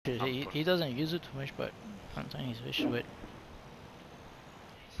He doesn't use it too much, but sometimes he's fishy with.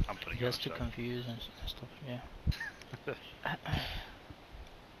 I'm putting He has on to check. confuse and stuff. Yeah.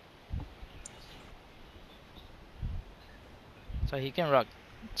 So he can rock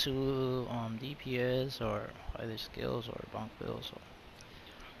 2 DPS or either skills or bunk bills. Or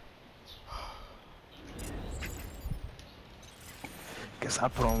Guess I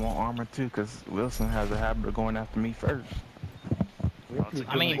put on more armor too, cause Wilson has a habit of going after me first. Oh, it's a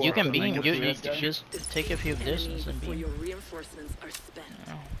I good mean, thing, you bro. can beam. You guy. just take a few distance and before beam. your reinforcements are spent.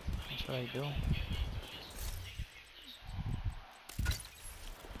 Yeah, that's what I do.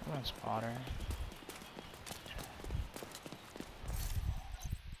 One spotter.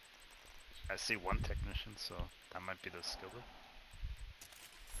 I see one technician, so that might be the skiller.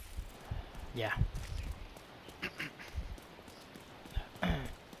 Yeah. You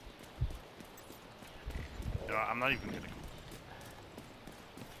know, I'm not even gonna.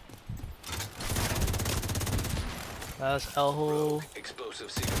 That's Elho.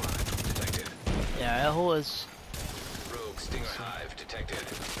 Explosive seeker mine detected. Yeah, Elho is. Rogue stinger hive detected.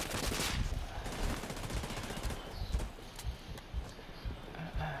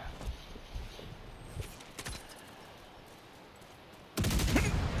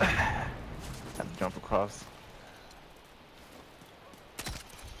 Had to jump across.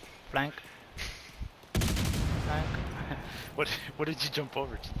 Flank. Flank. What did you jump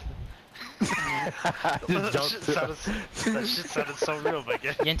over to? Just jumped That shit sounded so real, but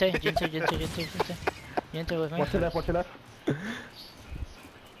yeah. Gente with me. Watch your left, watch your left.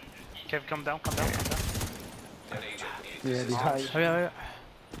 Kev, come down, come down, come down. An agent needs Yeah, the assistance. high. Hurry up.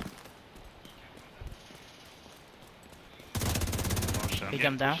 Oh shit, I'm He getting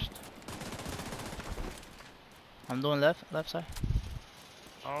jumped down. pushed. I'm doing left side.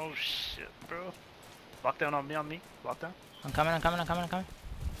 Oh shit, bro. Lock down on me, Lock down. I'm coming. Oh,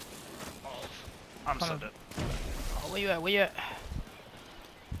 I'm so Come on. dead. Oh, where you at?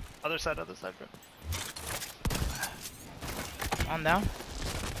 Other side, bro. On down.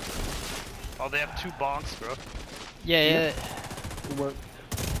 Oh, they have 2 bonks, bro. Yeah. Good work.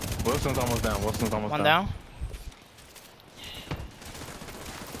 Wilson's almost down. One down.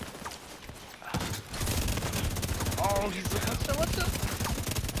 Oh, he's what's up?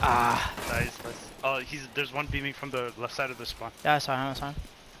 Ah. Nice. Oh, there's one beaming from the left side of the spawn. Yeah, I saw him.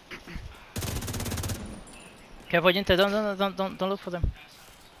 Careful, Gente. Don't look for them.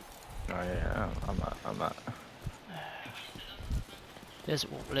 Oh yeah, I'm not. Let's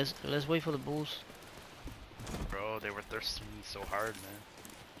wait for the bulls. Bro, they were thirsting me so hard,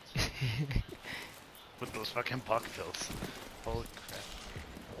 man. With those fucking buck pills. Holy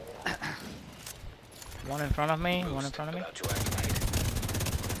crap. One in front of me. About to activate.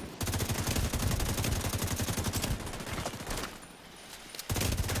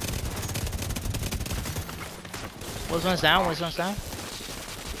 Which one's down? Will you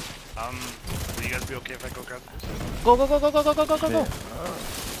guys be okay if I go grab this? Go. Yeah.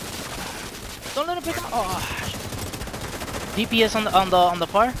 Don't let him pick him up. Oh, shit. DPS on the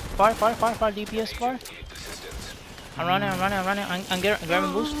far DPS far. Need assistance. I'm running. I'm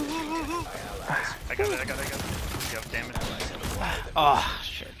grabbing boost. I got it. You have damage. Oh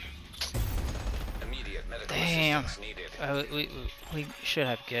shit. Immediate medical Damn. assistance needed. We should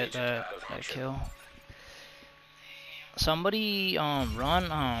have get that kill. Somebody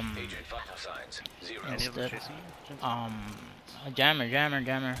run Agent vital signs. 0. Any of them instead chasing you? a jammer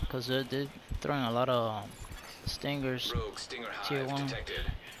because they're throwing a lot of stingers. Rogue stinger Tier hive 1.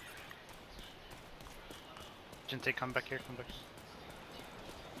 detected. Gente, come back here.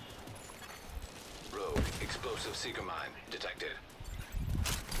 Rogue explosive seeker mine detected.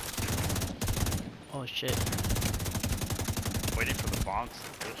 Oh shit. Waiting for the bonks to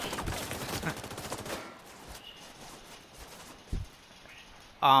push.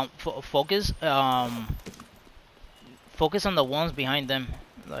 Focus on the ones behind them,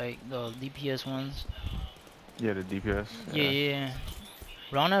 like the DPS ones. Yeah, the DPS. Yeah.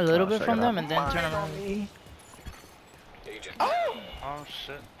 Run a little bit check from it them out. and then turn around. Agent. Oh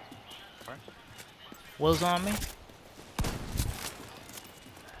shit. Where? Will's on me.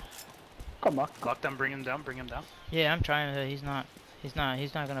 Come on. Lock them, bring him down. Yeah, I'm trying to. He's not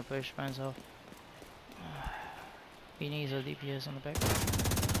gonna push by himself. He needs a DPS on the back.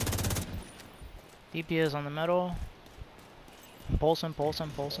 DPS on the metal. Pulsing.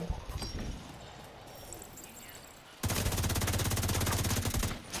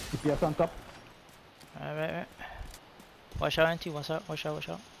 DPS on top. Right. Watch out, NT. Watch out.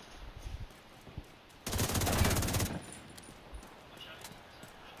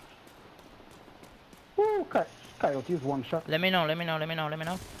 Woo, cut. Coyote is one shot. Let me know.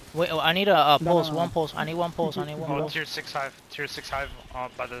 Wait, oh, I need a No, pulse. no, no. One pulse. I need one pulse. I need one Oh, pulse. tier 6 hive. Tier 6 hive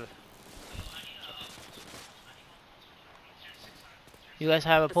by the. You guys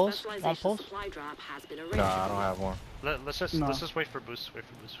have a The pulse? One specialization pulse? supply drop has been arranged. Nah, I don't have one. Let's No. just wait for boost. Wait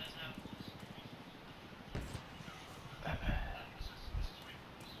for boost.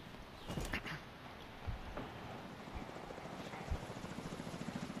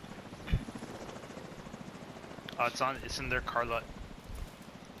 It's in their car lot.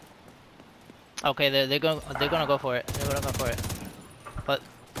 Okay, they're gonna go for it. They're gonna go for it. But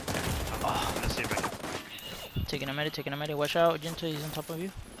Let's see if I can. taking a medic. Watch out, Jinta, he's on top of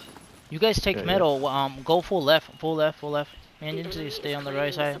you. You guys take Yeah, middle. Go full left. Me and Jinta, you stay on the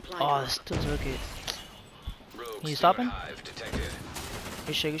right side. Oh, this still okay. Rogue Can you secret stop him? hive detected.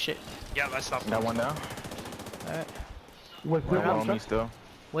 Good shit. Yeah, I stopped. Got one down. Alright. Was One there on one me shot? still.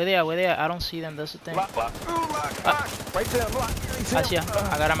 Where they at? I don't see them. That's the thing. Block. Ooh, block. Right there, block. I see ya.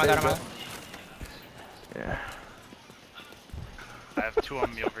 I got him. Yeah. I have 2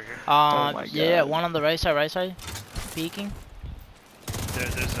 on me over here. Oh my Yeah, God. one on the right side. Peeking.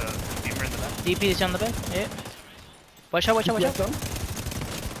 There's a beamer in the back. DP is on the back. Yeah. Watch out. DPS done?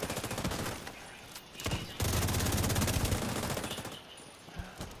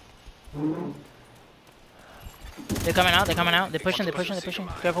 They're coming out. They're pushing.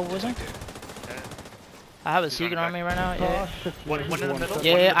 Careful, Wizard. I have a secret on me right now. Yeah. Oh, shit. One in the middle.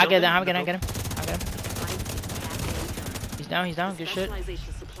 Yeah, I get building, him. in the I get him. He's down. Good shit.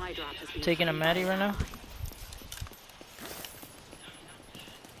 Taking a Maddie right now.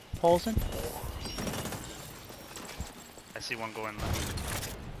 Paulson. I see one going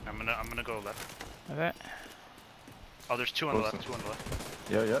left. I'm gonna go left. Okay. Oh, there's 2 on the Wilson. left. 2 on the left.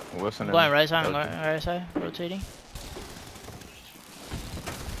 Yeah. Wilson. I'm going right side. Rotating.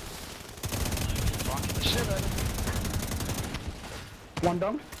 Blocking the shit out of One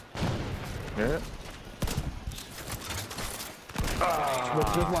down. Yeah.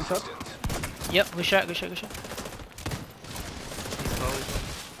 With one shot. Yep. Good shot. He's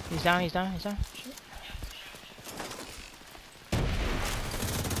low. He's down. Shit.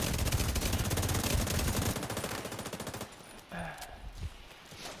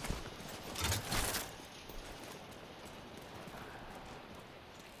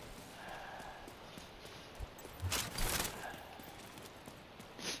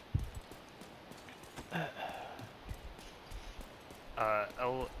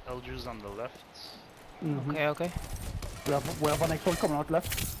 Eldrew's on the left. Okay. We have an extra coming out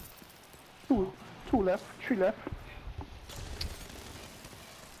left. Two left. 3 left.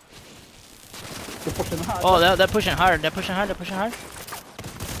 They're pushing hard. Oh, they're pushing hard.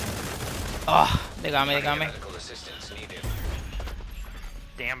 Oh, they got me. Medical assistance needed.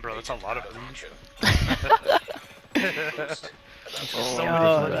 Damn, bro, that's a lot of Malfunction.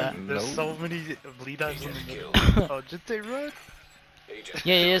 There's so many bleed dives in the middle. Oh, just they run. Agent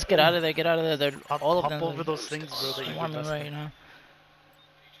Yeah, just get out of there. They're all of Hop them. over those things, bro. That you swarming did right now.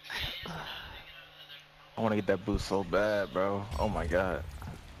 I want to get that boost so bad, bro. Oh my God.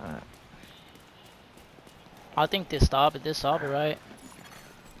 I think they stop it. Right?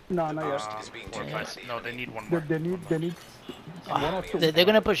 No, not yet. is being Or taken. no, they need one more. They need one or two. They're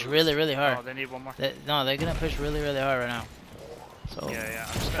gonna push really Oh, hard. they need one more. They're gonna push really hard right now. So Yeah.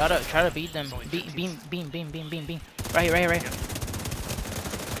 I'm just try to beat them. It's only Beam. 15. Right here.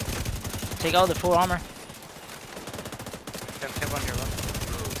 Take out the full armor. Kev on your left.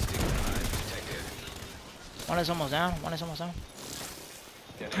 Rogue secret hive detected. One is almost down.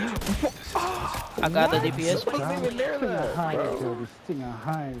 I got the DPS. Stinger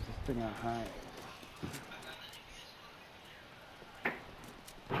hive.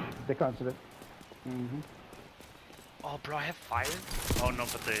 They cancelled it. Oh, bro, I have fire. Oh no,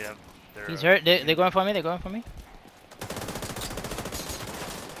 but they have. He's hurt. They're going for me.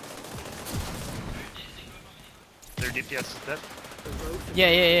 Their DPS is dead.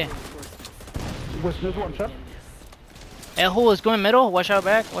 Yeah. Was this one shot? Who is going middle? Watch your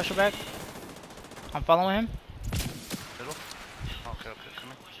back. I'm following him. Middle. Okay,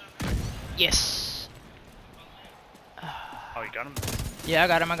 come in. Yes. Oh, you got him. Yeah, I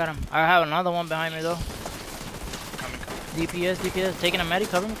got him. I have another one behind me though. Coming. DPS. Taking a medic.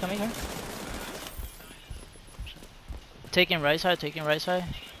 Cover me. Come here. Taking right side.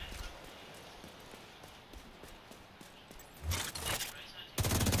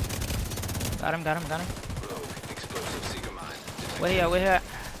 Got him. Rogue explosive seeker mine detected. Where he at?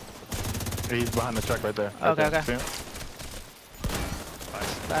 He's behind the truck right there. Okay. See him?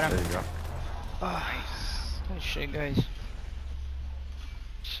 Got There him. you go. Good shit, guys.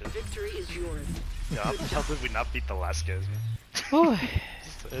 Shit. Victory is yours. How did we not beat the last guys, man? Whew.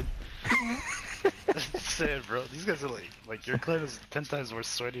 Sad. Sad, bro. These guys are like your clan is 10 times more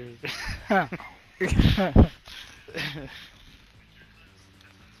sweatier. Huh.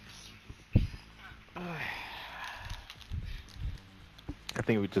 I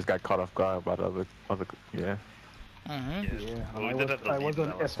think we just got caught off guard by the other. Yeah. Mhm. Yeah. Yeah, Well, and we did have the I lead was in on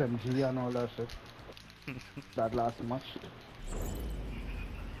that last one. SMG and all that shit. That last match.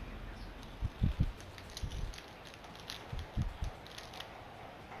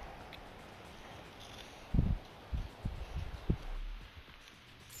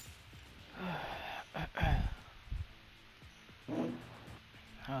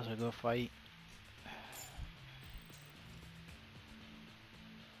 That was a good fight.